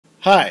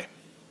Hi,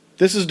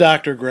 this is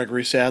Dr.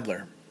 Gregory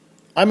Sadler.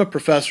 I'm a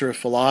professor of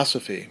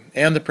philosophy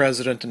and the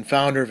president and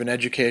founder of an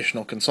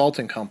educational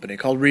consulting company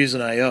called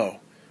Reason.io,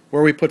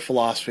 where we put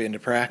philosophy into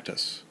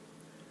practice.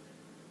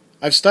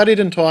 I've studied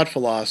and taught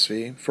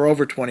philosophy for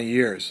over 20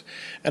 years,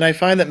 and I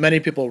find that many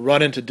people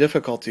run into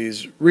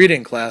difficulties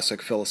reading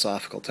classic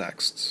philosophical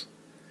texts.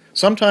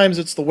 Sometimes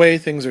it's the way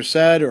things are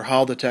said or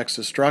how the text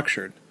is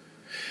structured.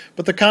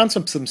 But the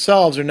concepts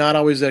themselves are not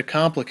always that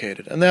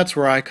complicated, and that's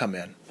where I come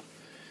in.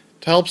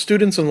 To help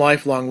students and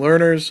lifelong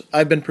learners,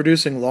 I've been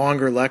producing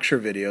longer lecture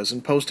videos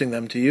and posting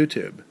them to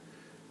YouTube.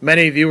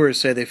 Many viewers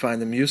say they find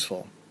them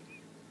useful.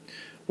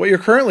 What you're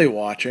currently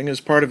watching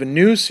is part of a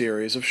new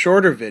series of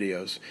shorter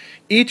videos,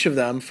 each of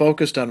them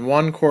focused on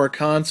one core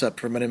concept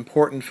from an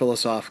important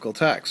philosophical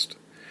text.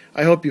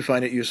 I hope you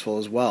find it useful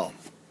as well.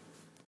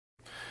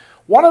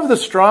 One of the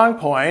strong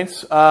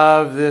points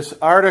of this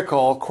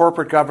article,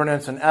 Corporate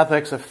Governance and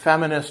Ethics, a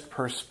Feminist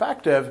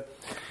Perspective,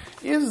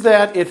 is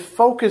that it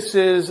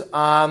focuses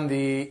on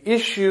the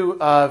issue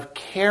of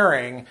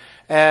caring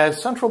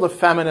as central to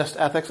feminist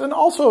ethics, and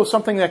also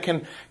something that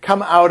can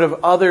come out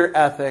of other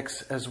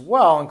ethics as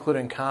well,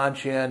 including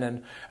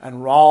Kantian and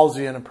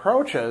Rawlsian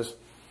approaches.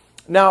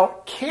 Now,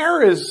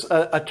 care is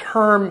a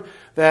term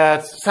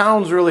that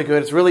sounds really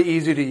good. It's really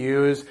easy to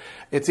use.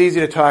 It's easy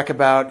to talk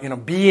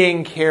about,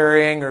 being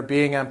caring or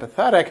being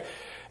empathetic.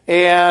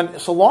 And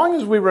so long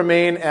as we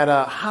remain at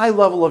a high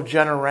level of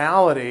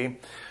generality,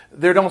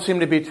 there don't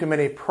seem to be too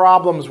many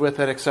problems with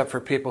it, except for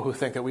people who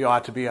think that we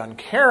ought to be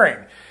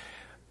uncaring.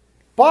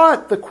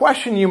 But the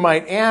question you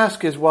might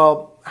ask is,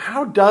 well,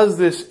 how does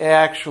this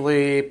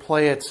actually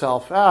play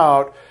itself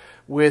out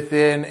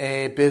within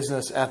a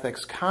business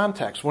ethics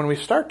context? When we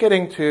start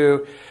getting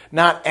to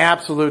not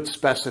absolute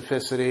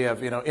specificity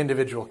of,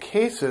 individual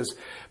cases,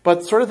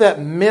 but sort of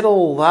that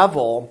middle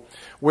level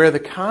where the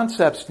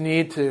concepts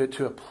need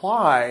to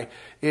apply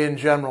in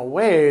general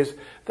ways,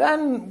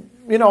 then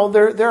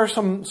there are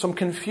some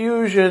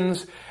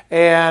confusions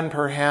and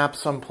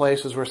perhaps some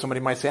places where somebody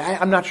might say,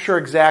 I'm not sure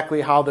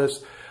exactly how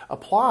this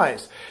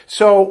applies.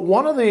 So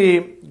one of the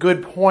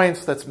good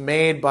points that's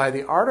made by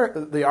the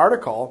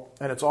article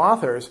and its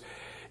authors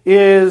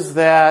is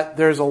that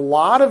there's a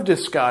lot of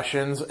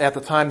discussions at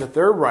the time that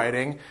they're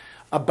writing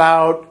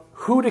about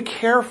who to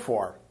care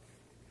for.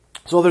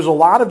 So there's a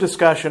lot of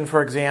discussion,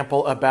 for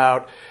example,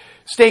 about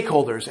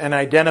stakeholders and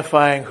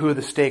identifying who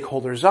the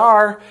stakeholders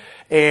are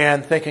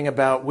and thinking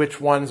about which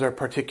ones are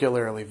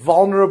particularly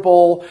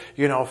vulnerable.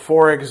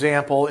 For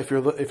example, if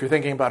you're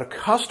thinking about a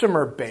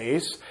customer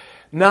base,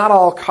 not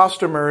all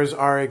customers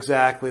are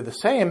exactly the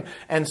same,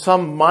 and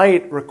some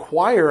might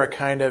require a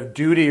kind of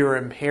duty or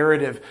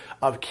imperative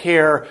of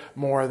care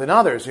more than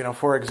others.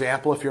 For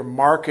example, if you're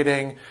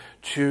marketing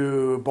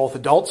to both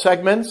adult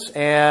segments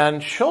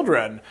and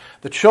children,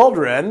 the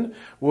children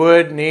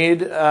would need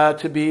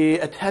to be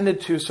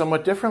attended to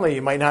somewhat differently.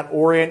 You might not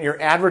orient your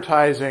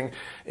advertising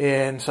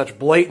in such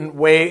blatant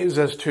ways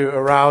as to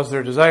arouse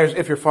their desires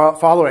if you're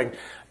following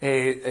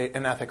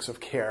an ethics of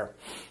care.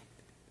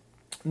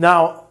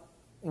 Now,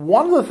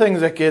 one of the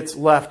things that gets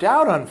left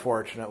out,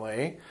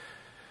 unfortunately,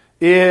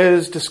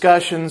 is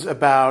discussions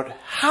about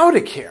how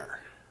to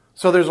care.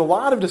 So there's a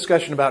lot of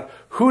discussion about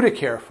who to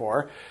care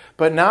for,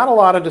 but not a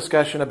lot of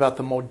discussion about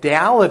the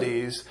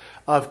modalities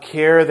of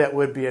care that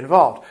would be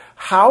involved.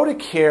 How to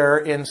care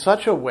in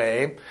such a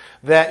way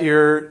that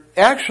you're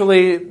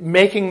actually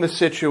making the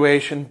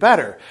situation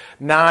better,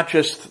 not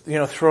just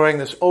throwing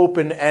this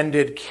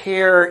open-ended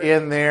care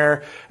in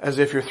there as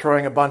if you're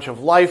throwing a bunch of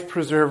life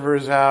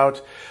preservers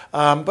out,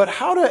 but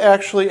how to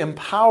actually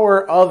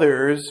empower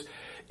others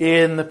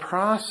in the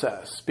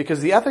process. Because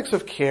the ethics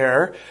of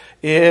care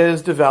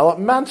is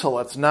developmental.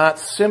 It's not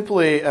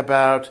simply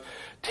about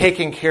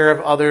taking care of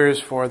others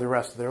for the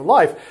rest of their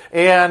life.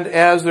 And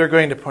as they're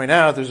going to point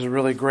out, there's a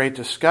really great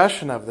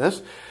discussion of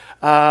this.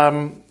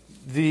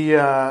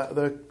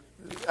 The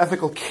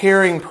ethical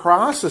caring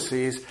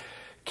processes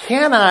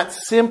cannot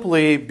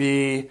simply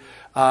be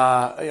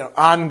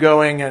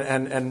ongoing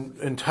and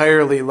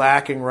entirely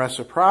lacking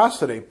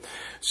reciprocity.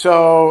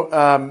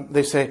 So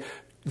they say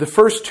the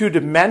first two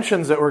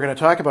dimensions that we're going to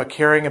talk about,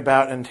 caring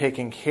about and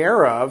taking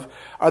care of,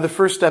 are the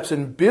first steps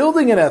in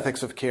building an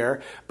ethics of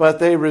care, but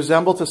they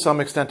resemble to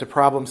some extent a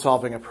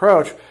problem-solving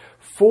approach.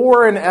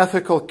 For an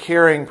ethical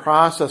caring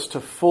process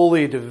to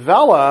fully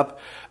develop,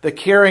 the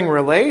caring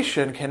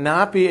relation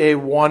cannot be a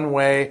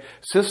one-way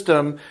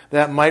system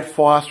that might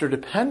foster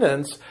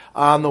dependence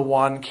on the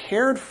one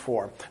cared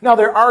for. Now,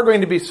 there are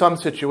going to be some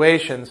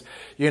situations,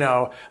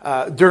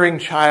 during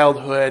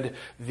childhood,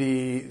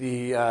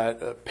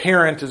 the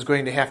parent is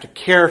going to have to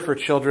care for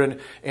children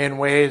in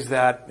ways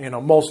that,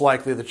 most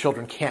likely the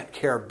children can't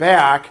care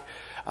back,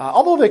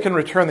 although they can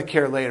return the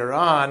care later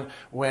on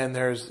when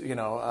there's,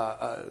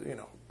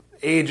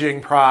 aging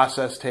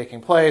process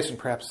taking place and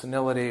perhaps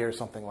senility or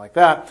something like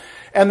that.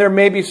 And there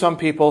may be some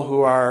people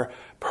who are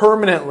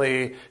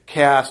permanently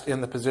cast in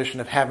the position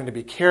of having to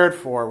be cared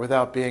for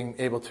without being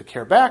able to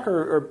care back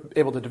or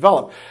able to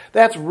develop.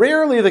 That's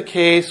rarely the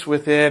case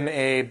within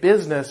a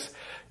business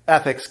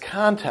ethics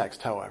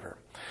context, however.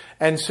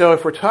 And so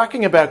if we're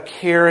talking about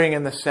caring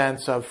in the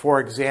sense of, for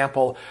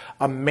example,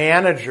 a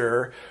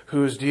manager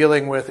who's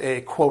dealing with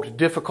a, quote,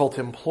 difficult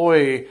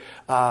employee,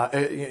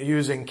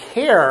 using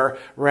care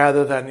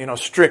rather than,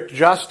 strict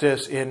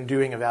justice in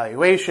doing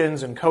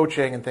evaluations and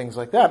coaching and things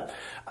like that,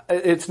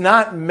 it's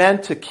not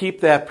meant to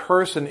keep that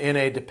person in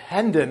a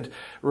dependent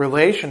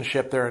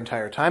relationship their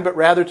entire time, but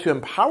rather to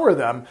empower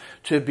them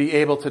to be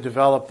able to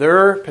develop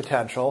their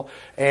potential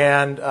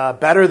and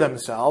better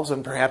themselves,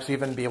 and perhaps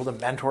even be able to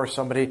mentor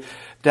somebody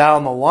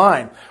down the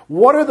line.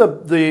 What are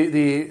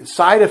the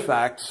side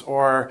effects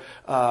or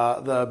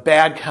the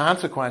bad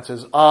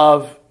consequences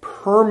of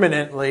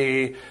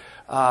permanently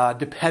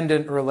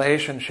dependent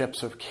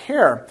relationships of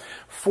care?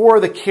 For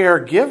the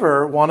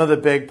caregiver, one of the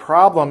big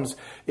problems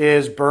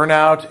is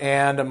burnout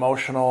and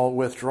emotional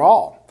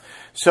withdrawal.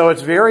 So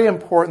it's very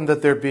important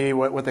that there be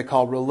what they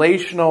call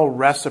relational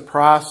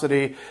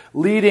reciprocity,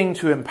 leading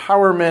to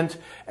empowerment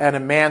and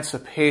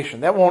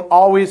emancipation. That won't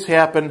always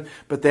happen,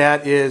 but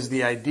that is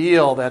the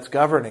ideal that's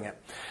governing it.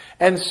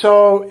 And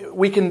so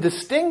we can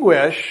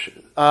distinguish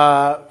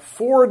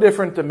 4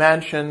 different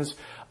dimensions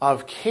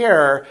of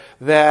care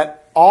that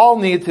all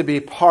need to be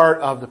part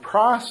of the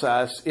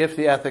process if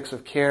the ethics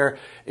of care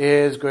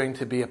is going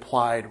to be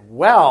applied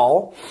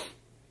well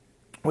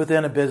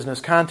within a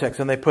business context.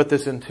 And they put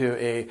this into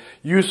a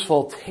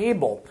useful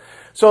table.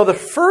 So the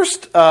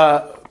first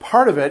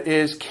part of it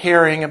is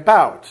caring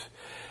about.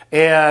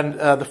 And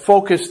the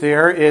focus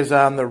there is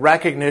on the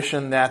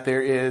recognition that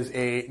there is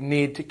a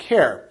need to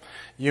care.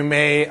 You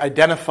may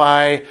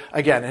identify,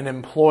 again, an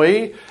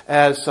employee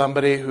as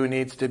somebody who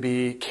needs to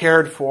be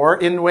cared for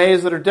in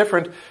ways that are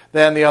different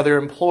than the other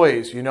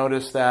employees. You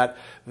notice that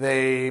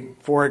they,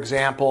 for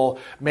example,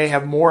 may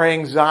have more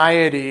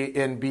anxiety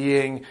in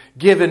being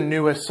given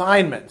new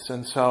assignments.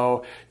 And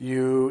so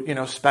you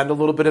spend a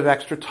little bit of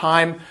extra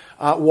time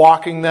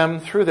walking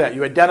them through that.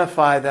 You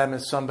identify them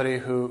as somebody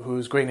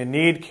who's going to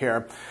need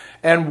care.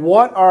 And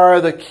what are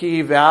the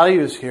key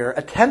values here?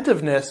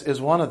 Attentiveness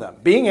is one of them.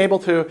 Being able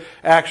to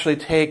actually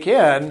take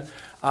in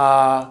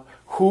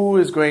who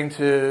is going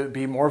to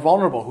be more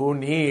vulnerable, who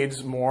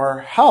needs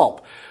more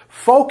help.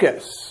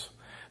 Focus,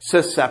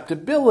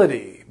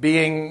 susceptibility,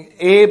 being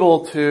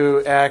able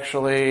to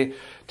actually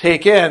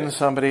take in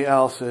somebody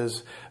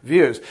else's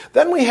views.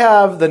 Then we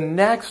have the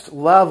next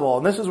level,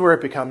 and this is where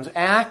it becomes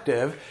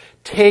active,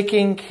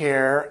 taking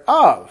care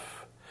of.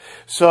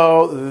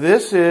 So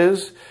this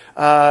is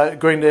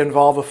going to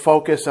involve a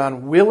focus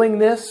on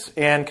willingness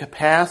and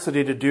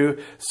capacity to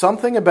do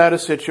something about a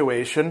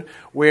situation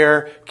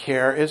where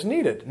care is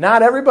needed.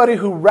 Not everybody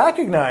who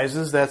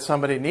recognizes that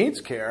somebody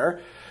needs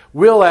care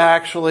will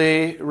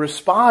actually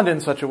respond in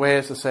such a way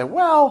as to say,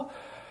 well,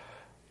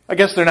 I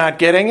guess they're not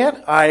getting it.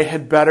 I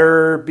had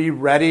better be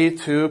ready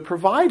to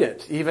provide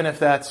it, even if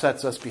that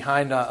sets us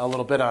behind a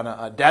little bit on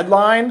a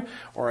deadline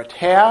or a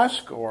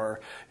task,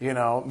 or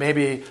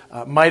maybe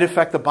might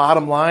affect the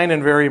bottom line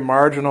in very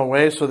marginal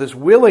ways. So this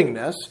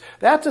willingness,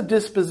 that's a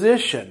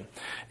disposition.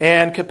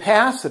 And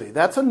capacity,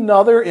 that's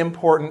another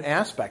important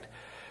aspect.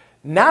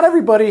 Not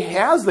everybody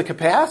has the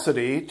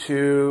capacity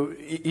to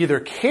either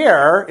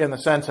care in the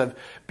sense of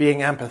being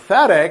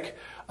empathetic,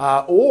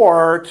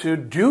 or to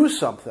do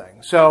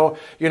something. So,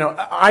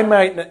 I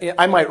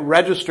might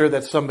register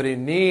that somebody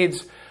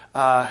needs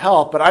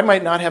help, but I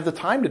might not have the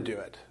time to do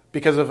it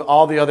because of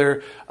all the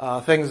other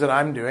things that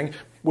I'm doing,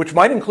 which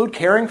might include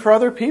caring for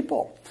other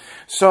people.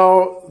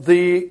 So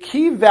the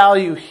key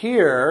value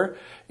here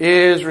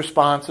is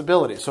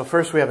responsibility. So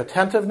first we have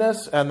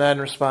attentiveness and then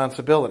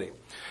responsibility.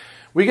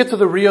 We get to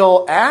the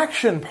real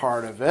action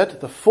part of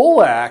it, the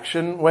full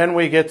action, when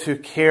we get to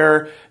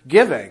care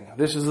giving.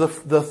 This is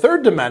the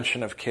third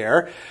dimension of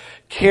care,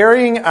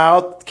 carrying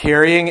out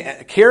caring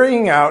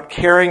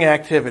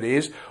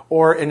activities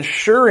or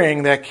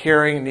ensuring that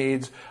caring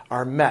needs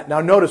are met.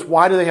 Now notice,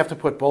 why do they have to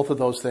put both of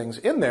those things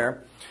in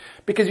there?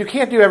 Because you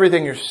can't do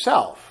everything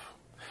yourself.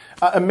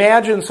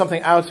 Imagine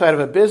something outside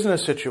of a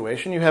business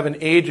situation. You have an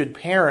aged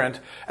parent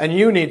and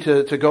you need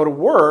to go to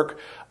work.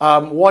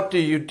 What do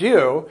you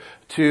do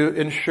to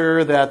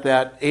ensure that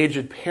that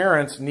aged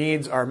parent's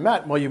needs are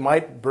met? Well, you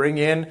might bring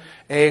in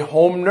a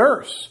home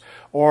nurse,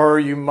 or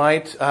you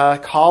might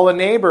call a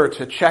neighbor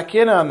to check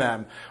in on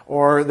them,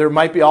 or there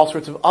might be all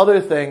sorts of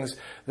other things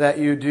that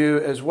you do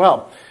as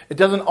well. It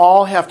doesn't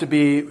all have to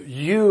be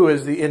you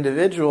as the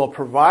individual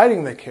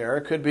providing the care.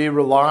 It could be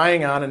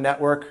relying on a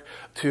network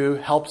to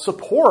help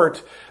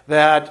support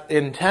that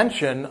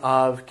intention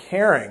of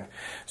caring.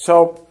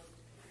 So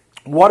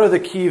what are the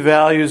key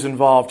values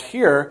involved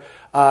here?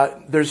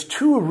 There's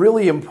 2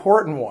 really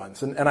important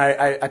ones, and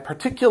I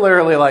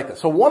particularly like this.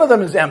 So one of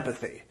them is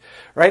empathy,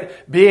 right?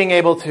 Being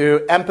able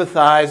to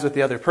empathize with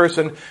the other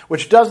person,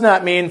 which does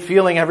not mean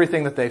feeling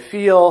everything that they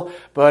feel,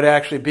 but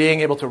actually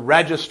being able to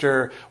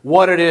register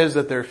what it is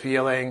that they're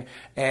feeling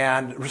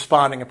and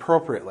responding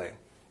appropriately.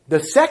 The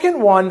second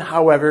one,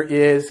 however,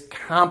 is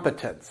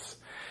competence.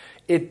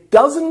 It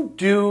doesn't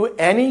do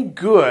any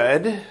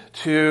good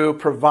to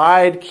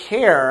provide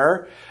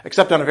care,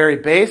 except on a very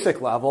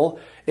basic level,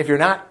 if you're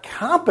not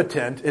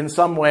competent in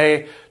some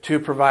way to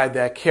provide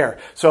that care.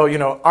 So,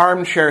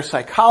 armchair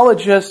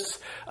psychologists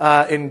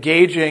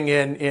engaging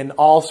in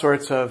all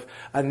sorts of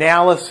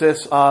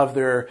analysis of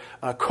their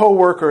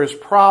coworker's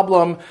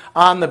problem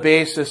on the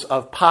basis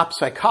of pop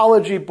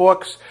psychology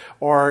books,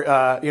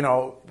 or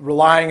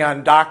relying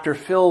on Dr.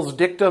 Phil's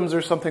dictums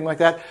or something like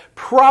that.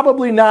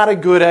 Probably not a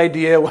good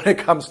idea when it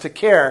comes to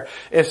care.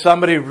 If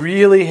somebody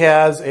really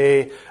has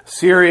a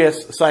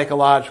serious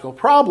psychological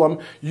problem,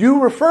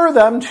 you refer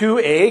them to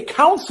a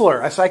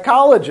counselor, a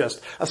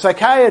psychologist, a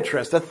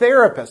psychiatrist, a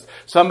therapist,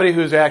 somebody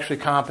who's actually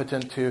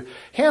competent to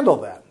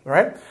handle that,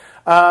 right?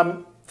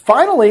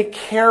 Finally,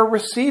 care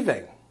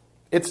receiving.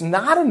 It's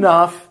not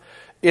enough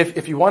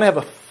if you want to have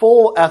a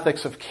full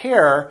ethics of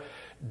care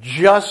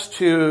just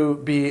to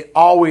be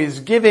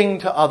always giving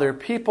to other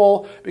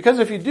people, because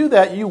if you do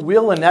that, you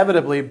will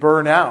inevitably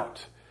burn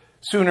out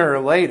sooner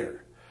or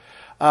later.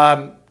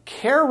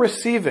 Care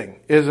receiving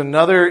is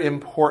another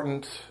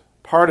important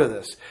part of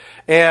this.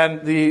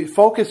 And the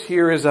focus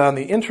here is on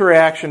the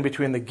interaction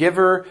between the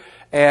giver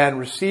and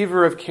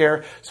receiver of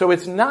care. So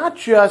it's not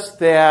just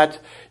that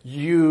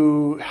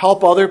you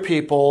help other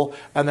people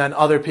and then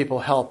other people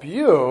help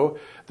you.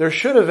 There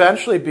should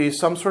eventually be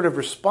some sort of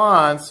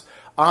response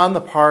on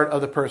the part of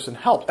the person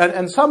helped.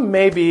 And some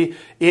may be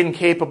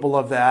incapable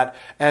of that,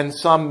 and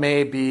some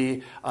may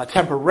be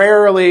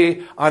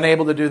temporarily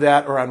unable to do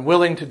that, or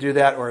unwilling to do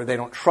that, or they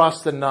don't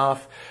trust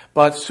enough.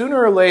 But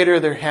sooner or later,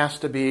 there has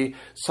to be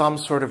some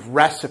sort of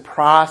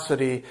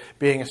reciprocity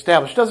being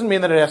established. Doesn't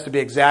mean that it has to be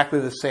exactly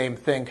the same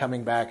thing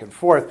coming back and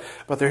forth,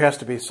 but there has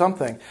to be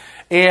something.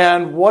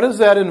 And what does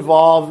that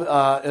involve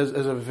as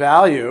a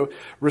value?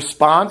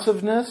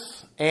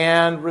 Responsiveness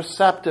and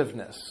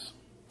receptiveness.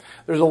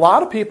 There's a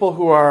lot of people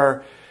who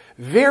are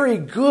very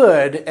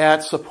good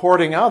at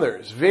supporting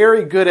others,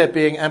 very good at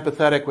being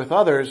empathetic with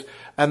others,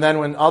 and then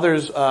when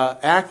others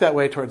act that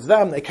way towards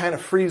them, they kind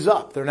of freeze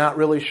up. They're not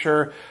really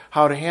sure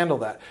how to handle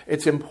that.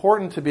 It's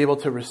important to be able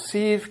to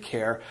receive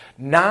care,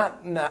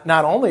 not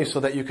only so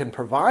that you can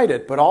provide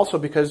it, but also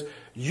because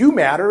you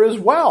matter as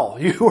well.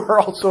 You are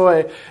also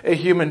a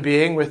human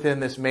being within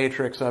this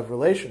matrix of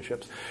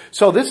relationships.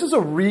 So this is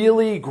a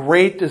really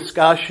great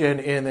discussion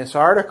in this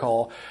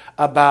article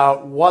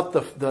about what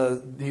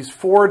these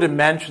 4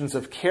 dimensions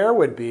of care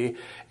would be,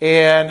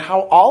 and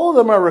how all of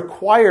them are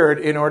required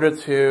in order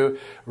to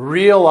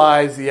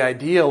realize the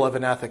ideal of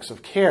an ethics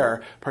of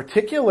care,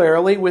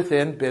 particularly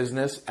within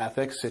business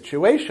ethics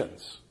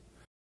situations.